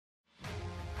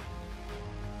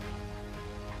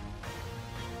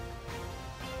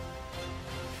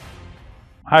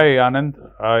Hi Anand,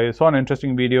 I saw an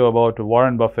interesting video about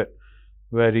Warren Buffett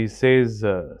where he says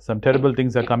some terrible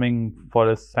things are coming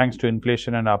for us thanks to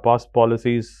inflation and our past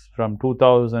policies from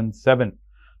 2007,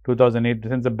 2008,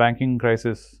 since the banking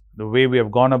crisis, the way we have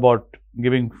gone about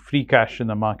giving free cash in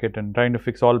the market and trying to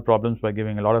fix all problems by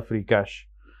giving a lot of free cash.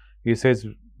 He says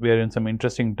we are in some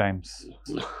interesting times.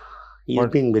 He's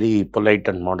being very polite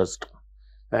and modest,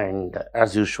 and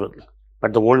as usual.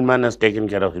 But the old man has taken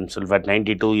care of himself. At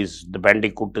 92, the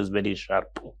bandicoot is very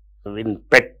sharp. In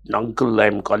pet uncle,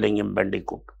 I'm calling him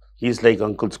bandicoot. He's like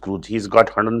Uncle Scrooge. He's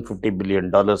got $150 billion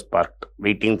parked,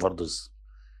 waiting for this.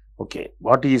 Okay,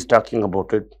 what he is talking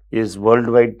about it is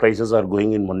worldwide prices are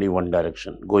going in only one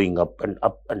direction, going up and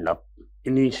up and up.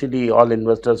 Initially, all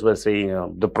investors were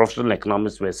saying, the professional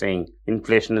economists were saying,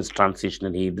 inflation is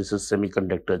transitionary, this is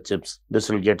semiconductor chips, this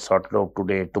will get sorted out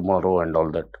today, tomorrow and all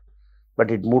that. But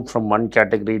it moved from one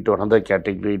category to another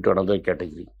category to another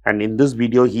category. And in this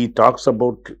video, he talks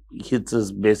about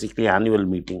his basically annual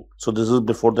meeting. So this is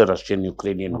before the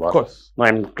Russian-Ukrainian war. Of course. Now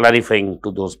I'm clarifying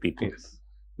to those people. Yes.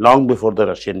 Long before the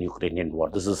Russian-Ukrainian war.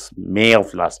 This is May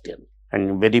of last year.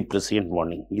 And very prescient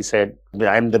warning. He said,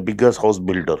 I'm the biggest house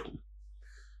builder.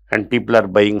 And people are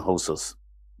buying houses.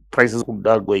 Prices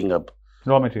are going up.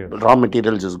 Raw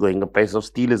materials is going up. Price of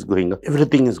steel is going up.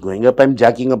 Everything is going up. I'm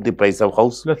jacking up the price of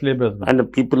house. Plus labor. And the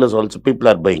people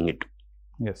are buying it.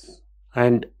 Yes.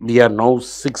 And we are now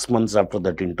 6 months after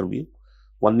that interview.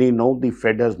 Only now the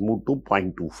Fed has moved to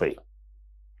 0.25.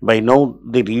 By now,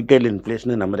 the retail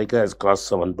inflation in America has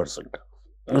crossed 7%.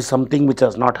 It's something which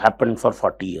has not happened for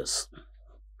 40 years.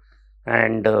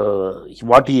 And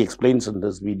what he explains in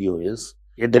this video is,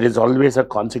 there is always a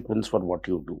consequence for what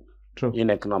you do. True.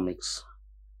 In economics.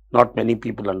 Not many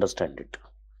people understand it.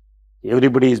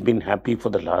 Everybody has been happy for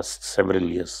the last several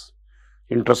years.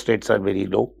 Interest rates are very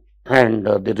low and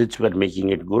the rich were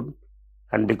making it good.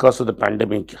 And because of the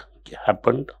pandemic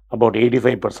happened, about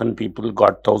 85% people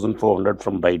got 1,400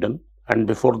 from Biden. And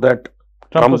before that,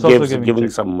 Trump gave giving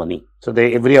some money. So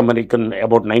every American,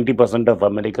 about 90% of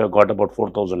America got about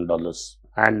 $4,000.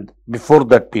 And before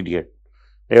that period,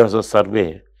 there was a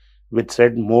survey which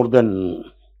said more than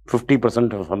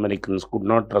 50% of Americans could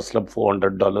not rustle up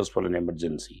 $400 for an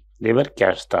emergency. They were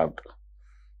cash starved.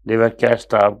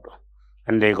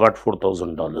 And they got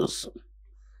 $4,000.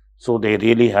 So they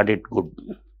really had it good.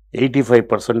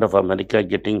 85% of America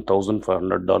getting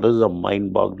 $1,500 is a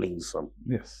mind-boggling sum.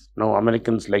 Yes. Now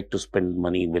Americans like to spend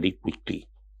money very quickly.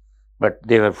 But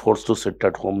they were forced to sit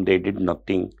at home. They did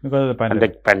nothing. Because of the pandemic.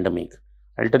 And the pandemic.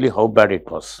 I'll tell you how bad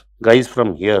it was. Guys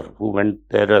from here who went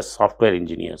there as software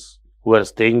engineers, who are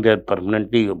staying there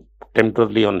permanently,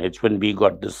 temporarily on H1B,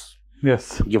 got this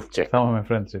gift check. Some of my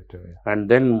friends did too. Yeah. And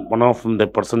then one of the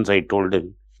persons, I told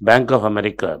him, Bank of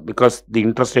America, because the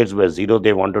interest rates were zero,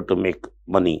 they wanted to make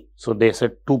money. So they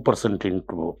said 2%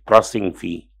 into processing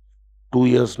fee. 2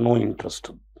 years, no interest.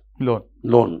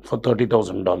 Loan for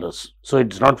 $30,000. So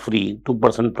it's not free,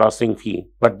 2% processing fee,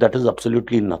 but that is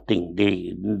absolutely nothing.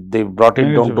 They brought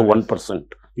it down to 1%.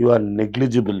 You are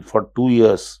negligible for 2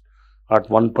 years. At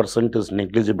 1% is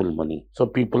negligible money. So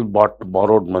people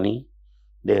borrowed money.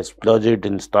 They splurged it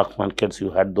in stock markets.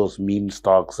 You had those meme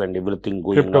stocks and everything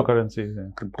going Cryptocurrency.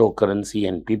 up. Cryptocurrency.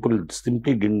 And people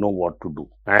simply didn't know what to do.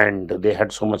 And they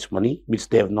had so much money, which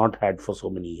they have not had for so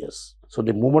many years. So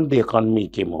the moment the economy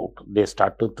came out, they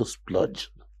started to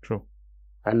splurge. True.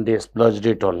 And they splurged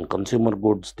it on consumer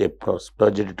goods. They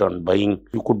splurged it on buying.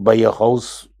 You could buy a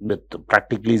house with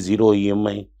practically zero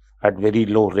EMI at very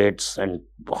low rates, and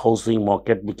housing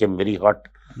market became very hot.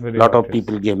 A lot of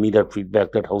people gave me that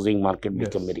feedback that housing market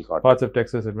became very hot. Parts of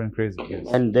Texas had been crazy. Yes.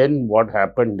 And then what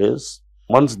happened is,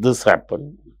 once this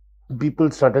happened, people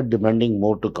started demanding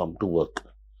more to come to work.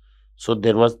 So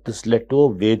there was this led to a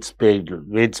wage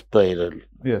spiral.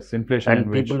 Yes, inflation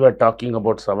and people were talking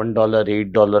about $7,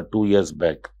 $8 2 years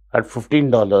back. At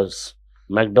 $15,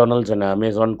 McDonald's and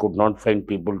Amazon could not find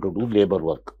people to do labor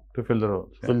work. To fill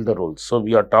the roles. So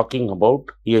we are talking about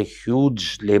a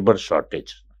huge labor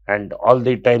shortage. And all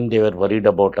the time they were worried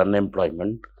about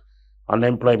unemployment.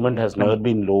 Unemployment has never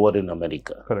been lower in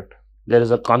America. Correct. There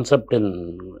is a concept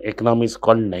in economics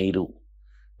called Nairu,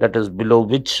 that is below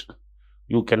which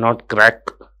you cannot crack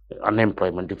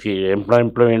unemployment. If your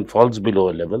employment falls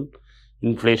below a level,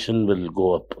 inflation will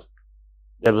go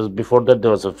up. Before that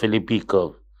there was a Philippi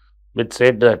curve, which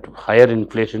said that higher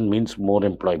inflation means more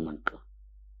employment.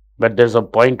 But there's a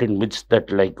point in which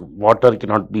that, like, water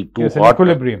cannot be too hot.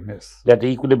 Equilibrium, yes. That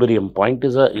equilibrium point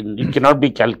is it cannot be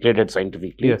calculated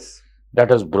scientifically. Yes. That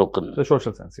has broken. The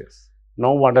social sense, yes.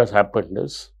 Now what has happened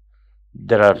is,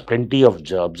 there are plenty of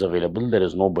jobs available. There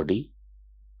is nobody.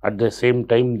 At the same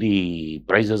time, the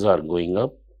prices are going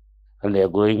up, and they are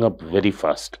going up very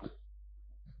fast.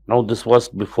 Now, this was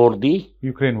before the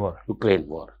Ukraine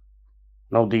war.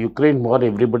 Now, the Ukraine war,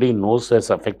 everybody knows, has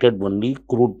affected only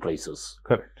crude prices.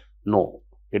 Correct. No,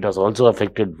 it has also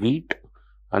affected wheat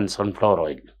and sunflower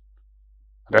oil.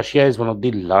 Russia is one of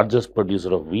the largest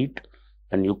producer of wheat,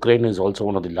 and Ukraine is also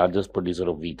one of the largest producer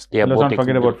of wheat. They are Let's both not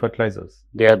forget about fertilizers.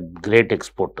 They are great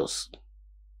exporters.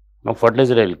 Now,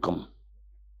 fertilizer will come,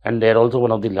 and they are also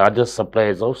one of the largest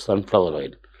suppliers of sunflower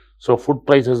oil. So, food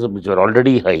prices, which are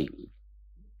already high,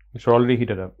 which are already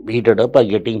heated up, are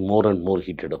getting more and more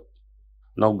heated up.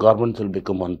 Now, governments will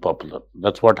become unpopular.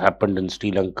 That's what happened in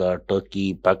Sri Lanka,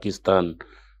 Turkey, Pakistan,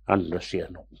 and Russia.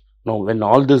 Now, when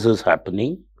all this is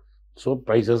happening, so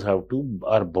prices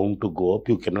are bound to go up.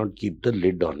 You cannot keep the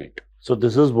lid on it. So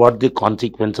this is what the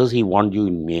consequences he warned you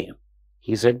in May.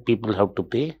 He said people have to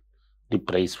pay the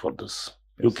price for this.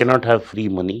 Yes. You cannot have free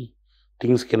money.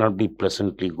 Things cannot be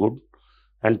pleasantly good,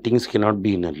 and things cannot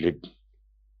be in a lid.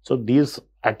 So these,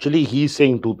 actually he's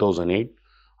saying 2008.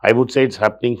 I would say it's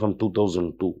happening from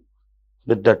 2002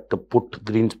 with that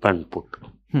Greenspan put.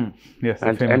 Yes,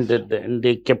 and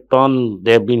they kept on.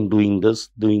 They have been doing this.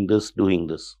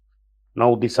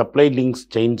 Now, the supply links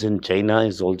chains in China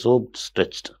is also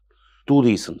stretched. Two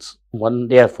reasons. One,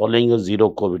 they are following a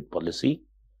zero COVID policy,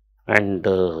 and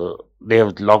they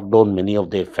have locked down many of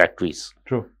their factories.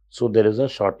 True. So, there is a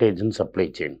shortage in supply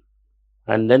chain.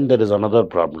 And then there is another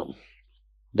problem.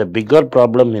 The bigger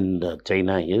problem in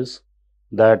China is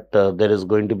that there is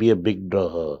going to be a big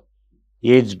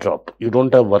age drop. You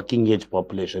don't have working age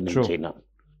population in China.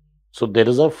 So, there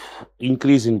is a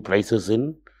increase in prices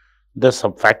in the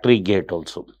sub-factory gate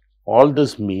also. All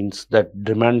this means that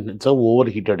demand, it's a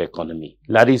overheated economy.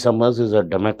 Larry Summers is a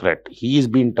Democrat. He's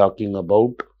been talking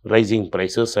about rising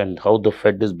prices and how the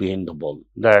Fed is behind the ball.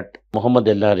 That Mohammed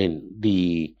El-Arin,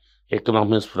 the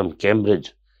economist from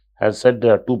Cambridge, has said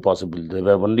there are two possible. There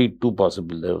were only two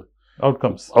possible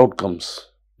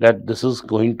outcomes. That this is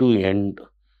going to end.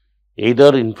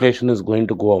 Either inflation is going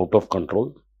to go out of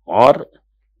control, or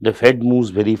the Fed moves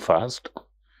very fast,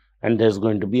 and there's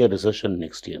going to be a recession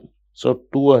next year. So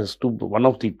one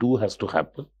of the two has to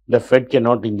happen. The Fed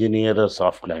cannot engineer a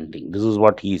soft landing. This is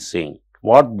what he is saying.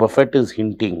 What Buffett is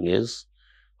hinting is,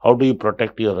 how do you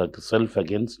protect yourself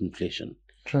against inflation?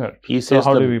 Sure. He says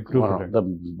so how do we protect? The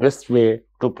best way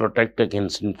to protect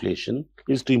against inflation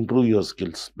is to improve your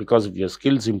skills. Because if your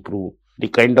skills improve, the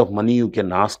kind of money you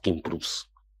can ask improves.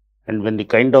 And when the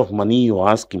kind of money you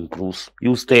ask improves,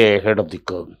 you stay ahead of the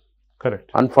curve.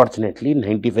 Correct. Unfortunately,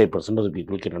 95% of the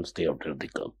people cannot stay out of the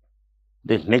curve.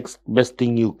 The next best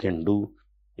thing you can do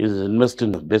is invest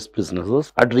in the best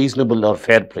businesses at reasonable or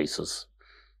fair prices.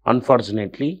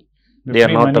 Unfortunately, they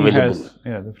are not available.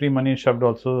 The free money is shoved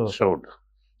also.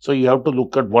 So you have to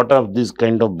look at what are these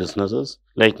kind of businesses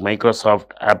like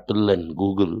Microsoft, Apple, and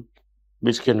Google,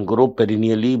 which can grow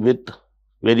perennially with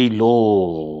very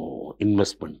low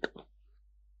investment.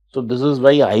 So this is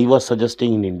why I was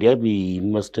suggesting in India we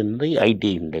invest in the IT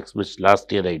index, which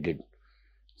last year I did.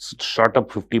 It shot up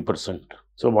 50%.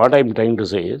 So what I'm trying to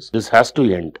say is, this has to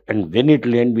end, and when it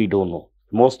will end, we don't know.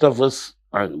 Most of us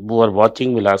who are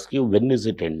watching will ask you, when is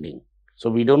it ending? So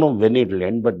we don't know when it will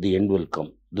end, but the end will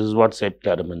come. This is what Seth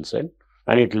Klarman said,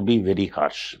 and it will be very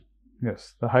harsh.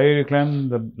 Yes, the higher you climb,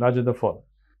 the larger the fall.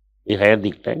 The higher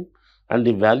the climb, and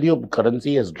the value of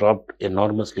currency has dropped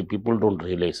enormously. People don't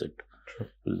realize it.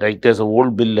 Like there's an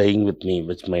old bill lying with me,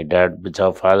 which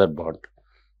our father bought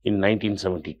in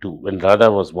 1972 when Radha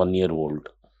was 1 year old,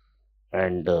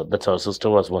 and that's our sister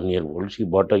was 1 year old. He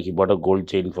bought a gold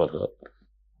chain for her,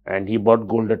 and he bought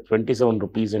gold at 27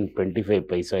 rupees and 25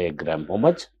 paisa a gram. How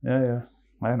much? Yeah,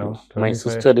 I know. 25. My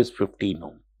sister is 50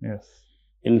 now. Yes.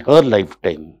 In her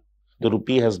lifetime, the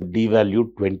rupee has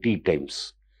devalued 20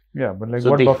 times. Yeah, but like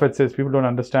what Buffett says, people don't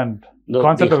understand. The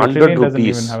concept of a trillion doesn't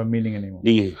even have a meaning anymore.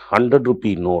 The 100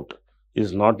 rupee note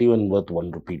is not even worth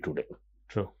 1 rupee today.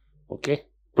 True. Okay.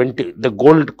 The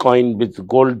gold coin with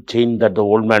gold chain that the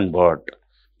old man bought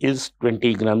is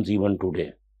 20 grams even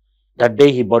today. That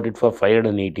day he bought it for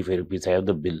 585 rupees. I have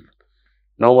the bill.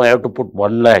 Now I have to put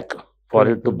 1 lakh for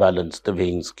it to balance the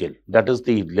weighing scale. That is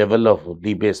the level of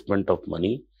debasement of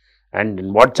money. And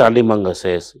in what Charlie Munger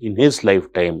says, in his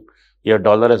lifetime, your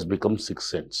dollar has become 6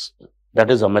 cents. That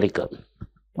is America.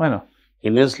 I know.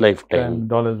 In his lifetime,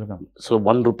 dollars become. So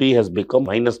 1 rupee has become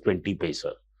minus 20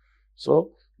 paisa.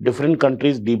 So different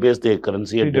countries debase their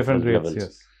currency at different rates, levels.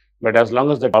 Yes. But as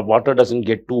long as the water doesn't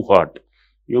get too hot,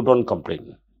 you don't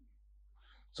complain.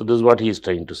 So this is what he is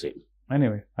trying to say.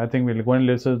 Anyway, I think we're going to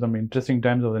live through some interesting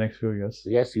times over the next few years.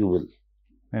 Yes, you will.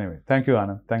 Anyway, thank you,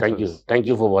 Anand. Thanks Thank for you. this. Thank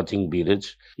you for watching,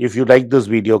 Beeraj. If you like this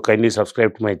video, kindly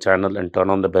subscribe to my channel and turn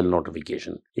on the bell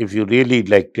notification. If you really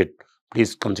liked it,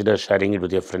 please consider sharing it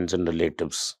with your friends and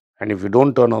relatives. And if you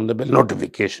don't turn on the bell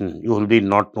notification, you will be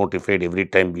not notified every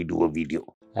time we do a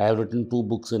video. I have written 2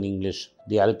 books in English,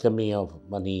 The Alchemy of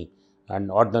Money and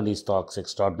Ordinary Stocks,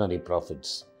 Extraordinary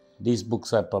Profits. These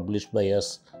books are published by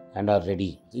us and are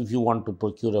ready. If you want to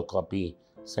procure a copy,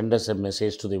 send us a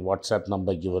message to the WhatsApp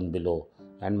number given below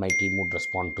and my team would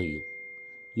respond to you.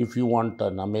 If you want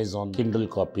an Amazon Kindle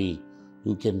copy,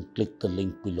 you can click the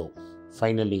link below.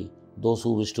 Finally, those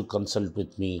who wish to consult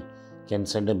with me can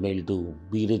send a mail to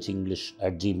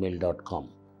brechenglish@gmail.com.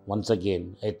 Once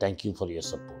again, I thank you for your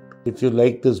support. If you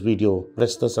like this video,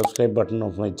 press the subscribe button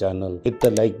of my channel, hit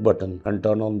the like button and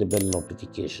turn on the bell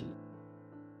notification.